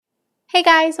Hey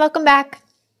guys, welcome back.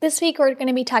 This week we're going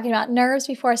to be talking about nerves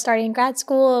before starting grad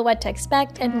school, what to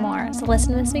expect, and more. So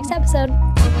listen to this week's episode.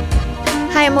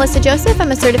 Hi, I'm Melissa Joseph.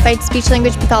 I'm a certified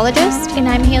speech-language pathologist. And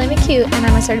I'm Haley McHugh, and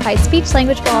I'm a certified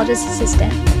speech-language pathologist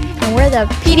assistant. And we're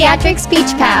the Pediatric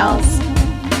Speech Pals.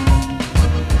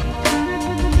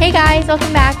 Hey guys,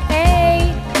 welcome back.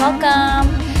 Hey, welcome.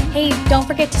 Hey, don't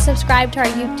forget to subscribe to our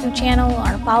YouTube channel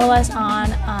or follow us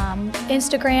on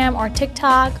Instagram or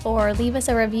TikTok, or leave us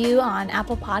a review on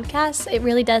Apple Podcasts. It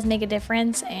really does make a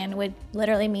difference and would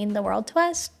literally mean the world to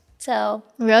us. So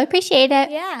we really appreciate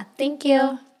it. Yeah, thank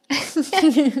you.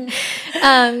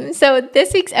 So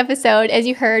this week's episode, as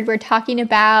you heard, we're talking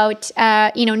about,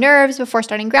 nerves before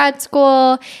starting grad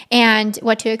school and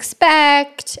what to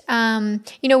expect.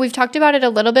 We've talked about it a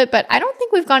little bit, but I don't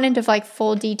think we've gone into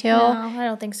full detail. No, I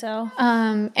don't think so.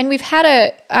 And we had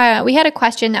a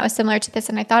question that was similar to this,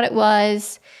 and I thought it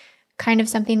was kind of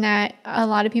something that a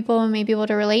lot of people may be able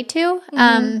to relate to.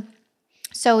 Mm-hmm.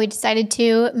 So we decided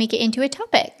to make it into a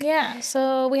topic. Yeah.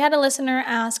 So we had a listener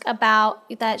ask about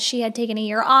that she had taken a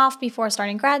year off before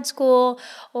starting grad school,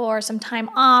 or some time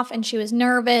off, and she was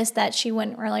nervous that she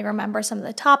wouldn't really remember some of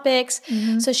the topics.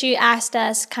 Mm-hmm. So she asked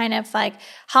us kind of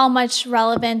how much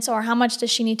relevance or how much does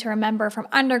she need to remember from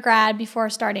undergrad before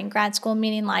starting grad school,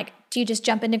 meaning do you just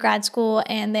jump into grad school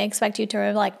and they expect you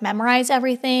to memorize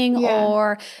everything? Yeah.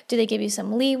 Or do they give you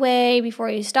some leeway before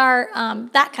you start?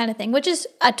 That kind of thing, which is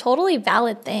a totally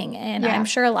valid thing. And I'm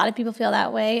sure a lot of people feel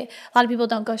that way. A lot of people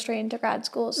don't go straight into grad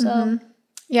school. So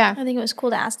I think it was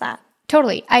cool to ask that.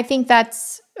 Totally. I think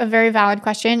that's a very valid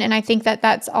question. And I think that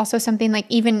that's also something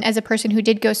even as a person who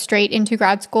did go straight into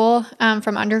grad school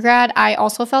from undergrad, I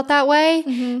also felt that way.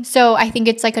 Mm-hmm. So I think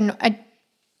it's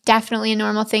definitely a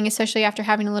normal thing, especially after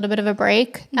having a little bit of a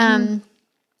break. Mm-hmm.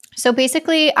 So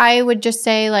basically, I would just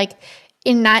say,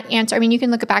 in that answer, I mean, you can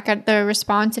look back at the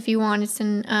response if you want. It's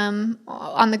in on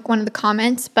one of the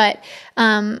comments. But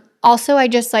also,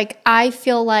 I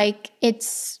feel like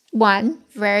it's, one,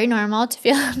 very normal to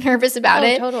feel nervous about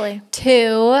it. Totally.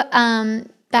 Two,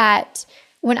 that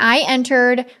when I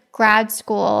entered grad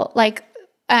school,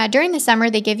 during the summer,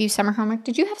 they give you summer homework.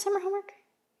 Did you have summer homework?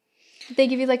 They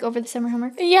give you over the summer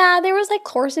homework? Yeah, there was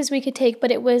courses we could take,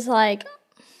 but it was I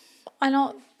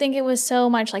don't think it was so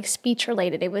much speech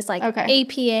related. It was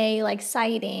APA,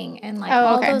 citing, and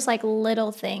all those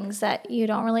little things that you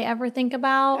don't really ever think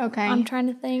about. Okay. I'm trying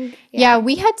to think. Yeah,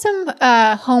 we had some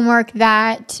homework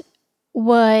that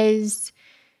was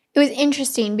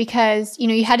interesting because,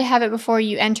 you had to have it before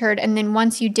you entered, and then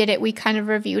once you did it, we kind of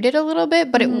reviewed it a little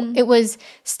bit, but it was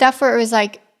stuff where it was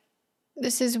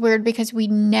this is weird because we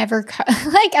never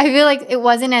I feel like it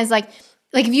wasn't as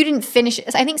if you didn't finish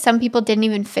it. I think some people didn't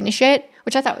even finish it,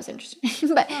 which I thought was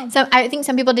interesting. But I think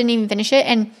some people didn't even finish it,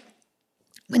 and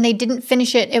when they didn't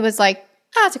finish it, it was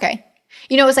it's okay.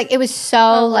 It was it was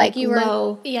so you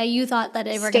low. Yeah, you thought that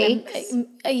they were going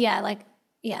to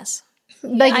yes.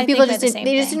 People just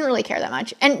didn't really care that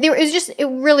much, and it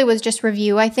really was just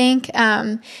review, I think.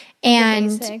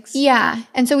 And yeah,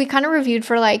 and so we kind of reviewed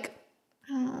for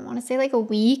I want to say a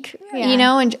week,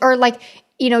 or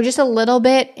just a little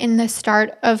bit in the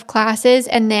start of classes,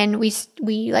 and then we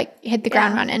hit the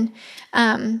ground running.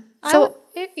 I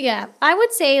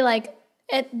would say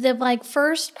at the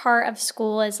first part of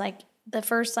school is the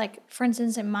first for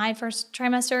instance, in my first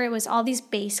trimester, it was all these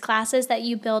base classes that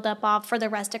you build up off for the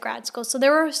rest of grad school. So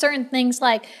there were certain things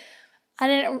I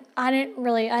didn't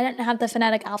have the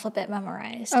phonetic alphabet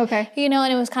memorized. Okay. And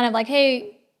it was kind of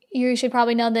hey, you should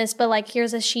probably know this, but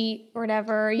here's a sheet or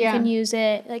whatever, you can use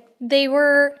it. They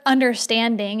were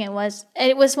understanding. It was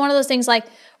one of those things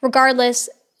regardless,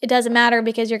 it doesn't matter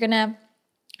because you're going to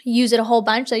use it a whole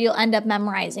bunch, so you'll end up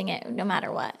memorizing it no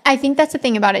matter what. I think that's the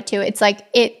thing about it too. It's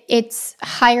it's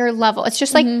higher level. It's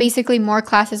just basically more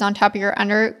classes on top of your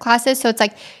under classes. So it's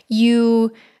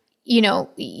you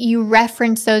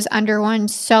reference those under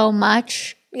ones so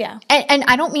much. Yeah. And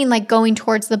I don't mean going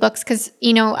towards the books because,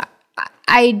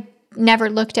 I never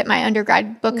looked at my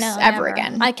undergrad books ever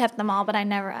again. I kept them all, but I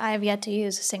have yet to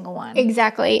use a single one.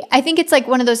 Exactly. I think it's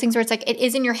one of those things where it's it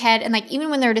is in your head, and even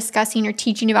when they're discussing or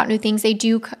teaching about new things, they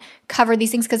do cover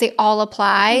these things because they all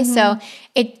apply. Mm-hmm. So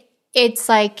it's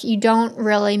you don't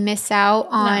really miss out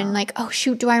on oh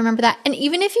shoot, do I remember that? And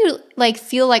even if you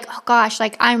feel oh gosh,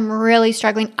 I'm really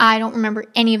struggling, I don't remember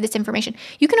any of this information,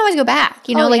 you can always go back,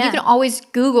 you can always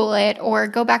Google it or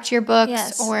go back to your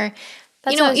books or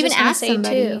that's what I was even ask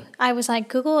somebody too. I was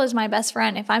Google is my best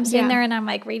friend. If I'm sitting there and I'm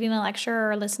reading a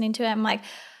lecture or listening to it, I'm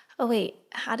oh wait,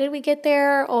 how did we get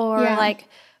there? Or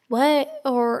what?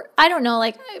 Or I don't know.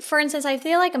 Like, for instance, I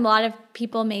feel like a lot of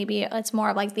people, maybe it's more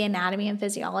of like the anatomy and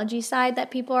physiology side that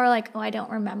people are like, oh, I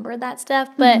don't remember that stuff.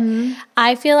 But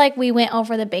I feel like we went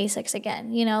over the basics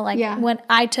again, you know, like when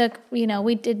I took, you know,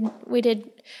 we did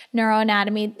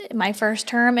neuroanatomy my first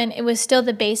term, and it was still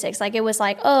the basics. Like, it was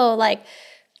like, oh, like,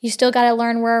 you still got to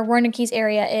learn where Wernicke's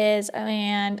area is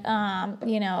and,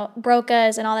 you know,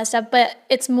 Broca's and all that stuff. But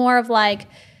it's more of like,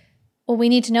 well, we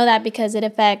need to know that because it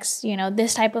affects, you know,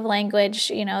 this type of language,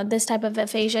 you know, this type of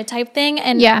aphasia type thing.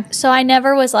 And so I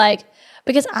never was like,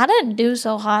 because I didn't do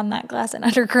so hot in that class in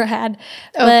undergrad.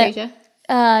 Aphasia?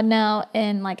 No,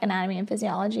 in like anatomy and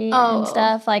physiology and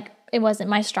stuff. Like, it wasn't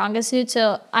my strongest suit.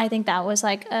 So I think that was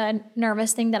like a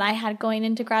nervous thing that I had going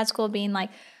into grad school, being like,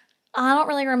 I don't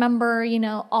really remember, you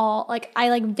know, all, like, I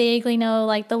like vaguely know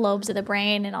like the lobes of the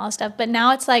brain and all that stuff. But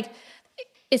now it's like,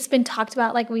 it's been talked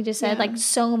about, like we just said, like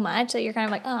so much that you're kind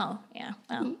of like, oh,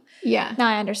 yeah. Now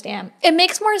I understand. It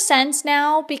makes more sense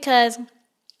now because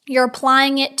you're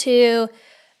applying it to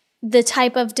the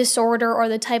type of disorder or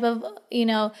the type of, you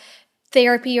know,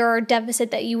 therapy or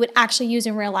deficit that you would actually use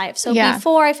in real life. So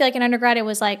before, I feel like in undergrad, it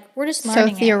was like, we're just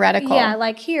learning so theoretical. Yeah,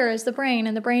 like, here is the brain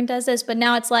and the brain does this. But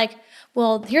now it's like,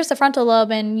 well, here's the frontal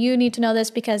lobe, and you need to know this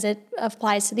because it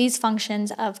applies to these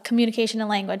functions of communication and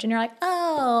language. And you're like,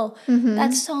 oh,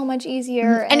 that's so much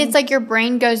easier. And it's like your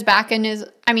brain goes back and is,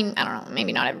 I mean, I don't know,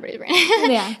 maybe not everybody's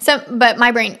brain. But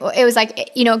my brain, it was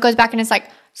like, you know, it goes back and it's like,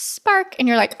 spark. And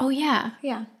you're like, oh, yeah.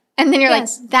 Yeah. And then you're like,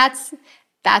 that's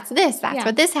this. That's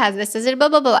what this has. This is it, blah,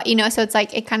 blah, blah. You know, so it's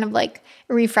like, it kind of like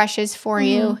refreshes for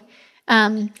you.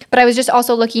 But I was just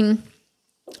also looking,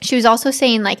 she was also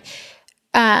saying like,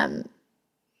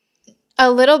 a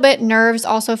little bit nerves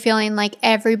also feeling like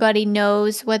everybody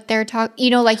knows what they're talking, you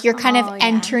know, like you're kind of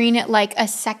entering it like a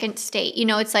second state, you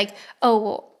know, it's like, oh,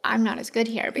 well, I'm not as good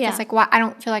here because like, why I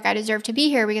don't feel like I deserve to be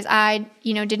here because I,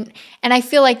 you know, didn't. And I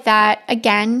feel like that,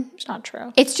 again, it's not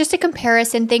true. It's just a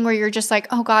comparison thing where you're just like,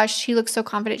 oh gosh, she looks so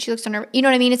confident. She looks so nervous. You know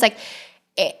what I mean? It's like,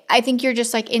 I think you're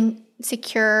just like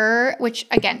insecure, which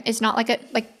again, is not like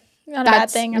not a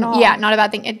bad thing at all. Yeah, not a bad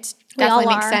thing. It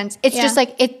definitely makes sense. It's just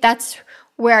like, that's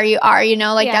where you are, you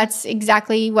know, like that's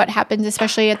exactly what happens,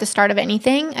 especially at the start of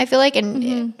anything, I feel like.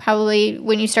 And probably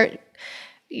when you start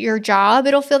your job,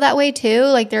 it'll feel that way too.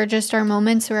 Like there just are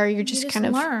moments where you're just kind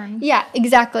of learn. Yeah,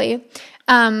 exactly.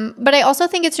 But I also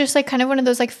think it's just like kind of one of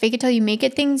those like fake it till you make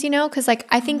it things, you know, because like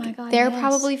I think they're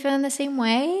probably feeling the same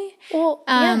way. Well,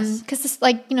 because this,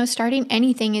 like, you know, starting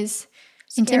anything is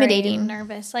intimidating. And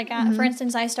nervous. Like for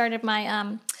instance, I started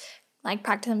my like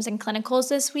practicums and clinicals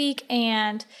this week,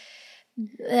 and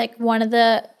like one of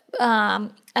the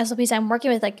SLPs I'm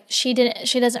working with, like she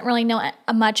doesn't really know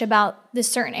much about this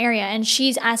certain area, and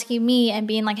she's asking me and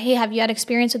being like, hey, have you had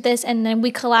experience with this? And then we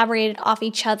collaborated off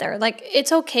each other. Like,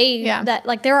 it's okay that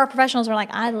like there are professionals who are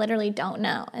like, I literally don't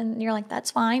know, and you're like, that's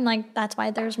fine, like that's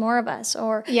why there's more of us,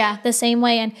 or the same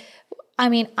way. And I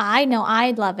mean, I know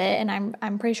I love it, and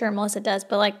I'm pretty sure Melissa does,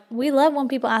 but like we love when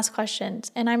people ask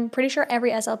questions, and I'm pretty sure every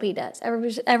SLP does.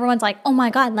 Everyone's like, oh my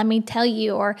God, let me tell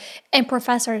you, and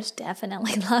professors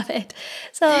definitely love it.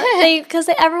 So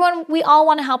everyone, we all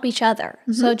want to help each other.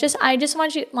 So I just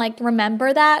want you like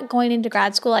remember that going into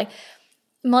grad school. Like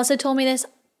Melissa told me this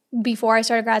before I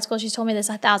started grad school. She's told me this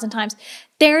 1,000 times.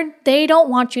 They don't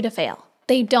want you to fail.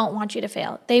 They don't want you to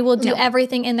fail. They will do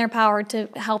everything in their power to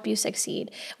help you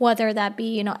succeed, whether that be,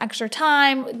 you know, extra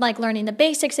time, like learning the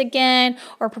basics again,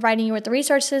 or providing you with the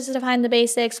resources to find the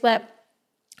basics, but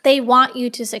they want you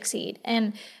to succeed.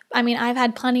 And I mean, I've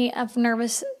had plenty of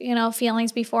nervous, you know,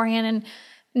 feelings beforehand, and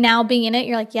now being in it,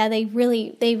 you're like, yeah, they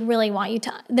really want you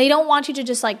to, they don't want you to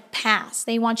just like pass.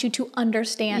 They want you to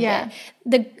understand it.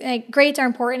 The grades are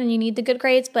important and you need the good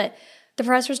grades, but the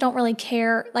professors don't really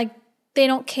care. Like, they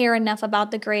don't care enough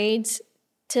about the grades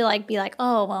to like be like,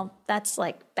 oh, well, that's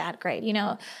like bad grade. You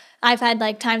know, I've had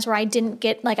like times where I didn't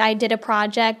get, like I did a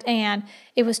project and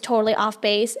it was totally off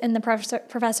base, and the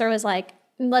professor was like,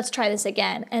 let's try this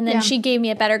again. And then she gave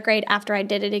me a better grade after I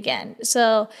did it again.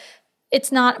 So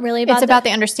it's not really about, it's about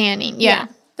the understanding. Yeah.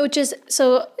 Which is,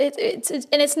 so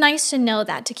it's nice to know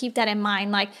that, to keep that in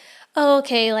mind. Like, oh,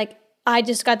 okay, like I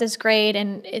just got this grade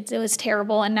and it was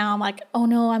terrible, and now I'm like, oh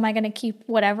no, am I going to keep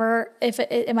whatever?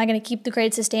 Am I going to keep the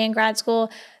grades to stay in grad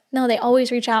school? No, they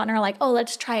always reach out and are like, oh,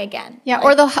 let's try again. Yeah,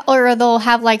 like, or they'll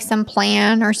have like some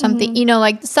plan or something, you know,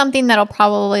 like something that'll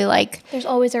probably like. There's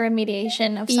always a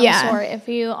remediation of some sort if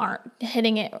you aren't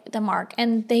hitting the mark,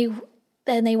 and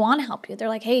then they want to help you. They're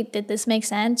like, hey, did this make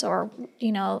sense? Or,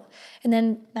 and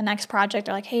then the next project,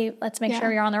 they're like, hey, let's make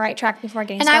sure you're on the right track before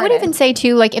getting started. And I would even say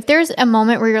too, like, if there's a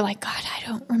moment where you're like, God, I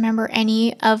don't remember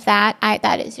any of that.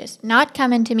 That is just not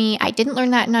coming to me. I didn't learn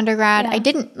that in undergrad. I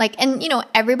didn't and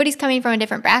everybody's coming from a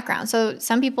different background. So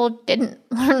some people didn't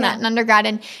learn that in undergrad.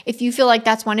 And if you feel like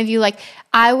that's one of you, like,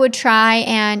 I would try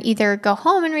and either go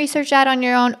home and research that on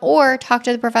your own or talk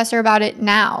to the professor about it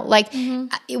now. Like,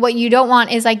 what you don't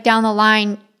want is, like, down the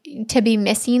line to be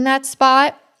missing that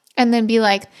spot and then be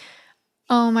like,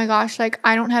 oh my gosh, like,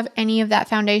 I don't have any of that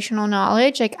foundational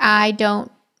knowledge. Like, I don't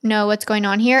know what's going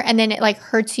on here. And then it, like,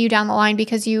 hurts you down the line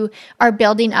because you are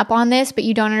building up on this, but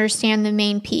you don't understand the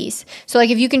main piece. So, like,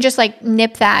 if you can just, like,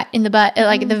 nip that in the butt,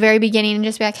 like, at the very beginning and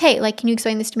just be like, hey, like, can you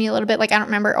explain this to me a little bit? Like, I don't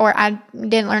remember, or I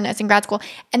didn't learn this in grad school.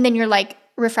 And then you're, like,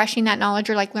 refreshing that knowledge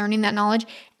or, like, learning that knowledge,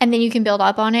 and then you can build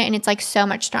up on it, and it's, like, so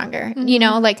much stronger,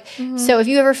 so if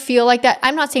you ever feel like that,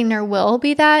 I'm not saying there will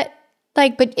be that,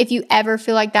 like, but if you ever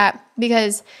feel like that,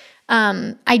 because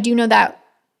I do know that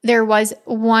there was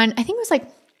one, I think it was, like,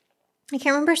 I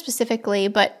can't remember specifically,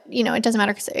 but, it doesn't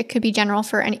matter because it could be general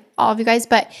for all of you guys,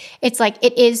 but it's like,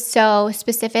 it is so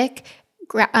specific.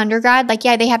 Undergrad, like,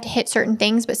 they have to hit certain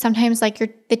things, but sometimes, like,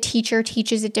 the teacher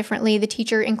teaches it differently. The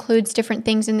teacher includes different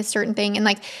things in this certain thing, and,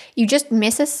 like, you just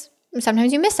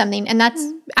sometimes you miss something, and that's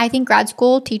I think grad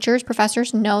school teachers,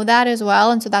 professors know that as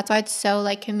well, and so that's why it's so,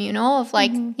 like, communal of,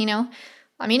 like,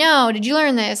 let me know, did you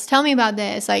learn this? Tell me about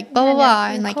this, like, blah blah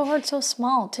blah, and, like, cohort's so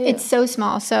small too. It's so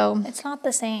small, so it's not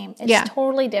the same. It's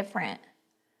totally different.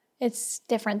 It's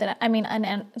different than,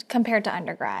 and compared to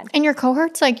undergrad. And your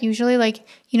cohorts, like, usually, like,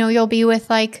 you'll be with,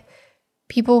 like,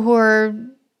 people who are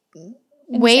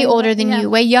way older than you,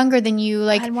 way younger than you.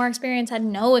 Like, had more experience, had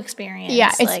no experience.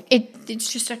 Yeah,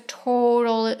 it's just a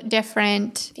total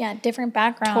different. Yeah, different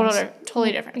backgrounds.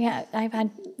 Totally different. Yeah, I've had,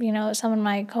 some of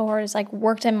my cohorts, like,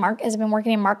 has been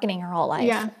working in marketing her whole life.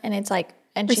 Yeah. And it's like,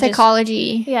 and or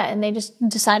psychology. And they just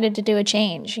decided to do a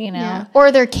change, Yeah.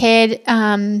 Or their kid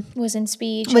was in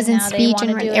speech. And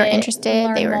they were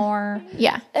interested. They were more.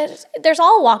 Yeah. There's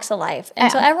all walks of life. And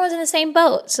so everyone's in the same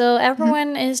boat. So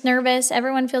everyone is nervous.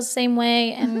 Everyone feels the same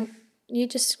way. And you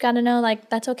just got to know, like,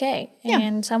 that's okay.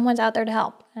 And someone's out there to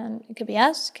help. And it could be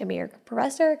us. It could be your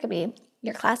professor. It could be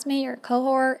your classmate, your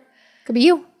cohort. Could be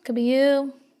you. Could be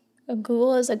you.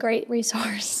 Google is a great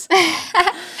resource.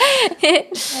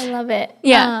 I love it.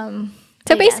 Yeah.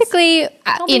 So basically,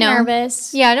 don't be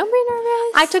nervous. Yeah, don't be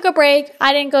nervous. I took a break.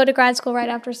 I didn't go to grad school right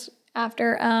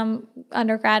after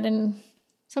undergrad, and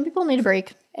some people need a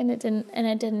break, and it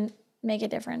didn't make a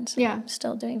difference. Yeah, I'm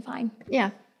still doing fine. Yeah.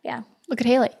 Look at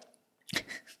Haley.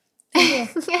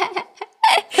 Thank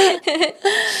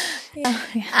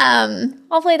you.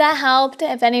 Hopefully that helped.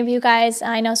 If any of you guys,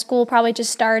 I know school probably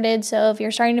just started, so if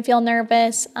you're starting to feel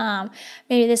nervous,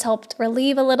 maybe this helped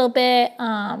relieve a little bit.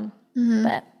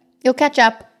 But you'll catch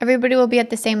up. Everybody will be at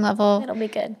the same level. It'll be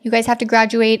good. You guys have to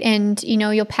graduate, and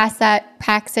you'll pass that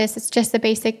praxis. It's just the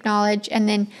basic knowledge, and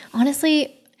then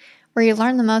honestly, where you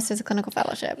learn the most is a clinical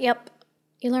fellowship. Yep,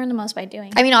 you learn the most by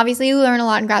doing. Obviously, you learn a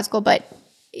lot in grad school, but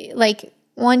like,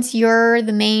 once you're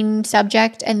the main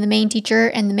subject and the main teacher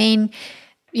and the main,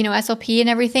 SLP and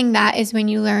everything, that is when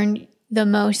you learn the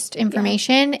most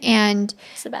information. And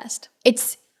it's the best.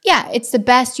 It's the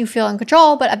best. You feel in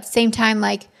control, but at the same time,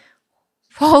 like,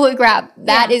 holy crap,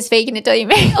 that is faking it till you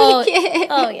make it.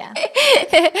 Oh, yeah.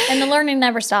 And the learning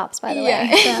never stops, by the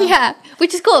way. So. Yeah,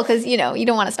 which is cool because, you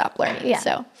don't want to stop learning. Yeah,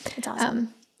 so it's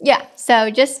awesome.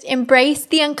 So just embrace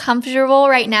the uncomfortable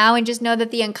right now, and just know that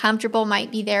the uncomfortable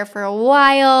might be there for a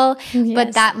while,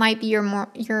 but that might be your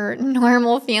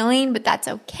normal feeling, but that's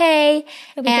okay.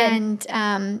 And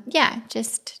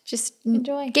just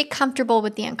enjoy. Get comfortable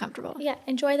with the uncomfortable. Yeah,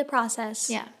 enjoy the process.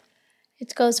 Yeah.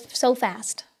 It goes so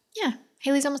fast. Yeah.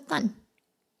 Haley's almost done.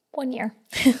 1 year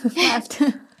left.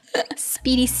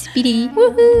 Speedy.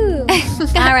 Woohoo!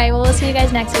 All right, well, we'll see you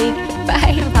guys next week.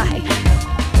 Bye.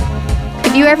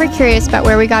 If you're ever curious about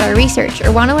where we got our research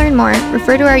or want to learn more,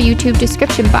 refer to our YouTube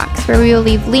description box, where we will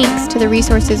leave links to the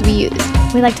resources we used.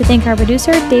 We'd like to thank our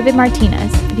producer, David Martinez.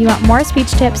 If you want more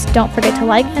speech tips, don't forget to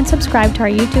like and subscribe to our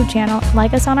YouTube channel,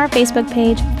 like us on our Facebook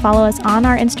page, follow us on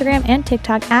our Instagram and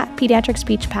TikTok at Pediatric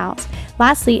Speech Pals.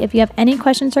 Lastly, if you have any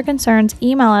questions or concerns,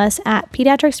 email us at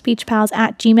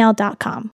pediatricspeechpals@gmail.com.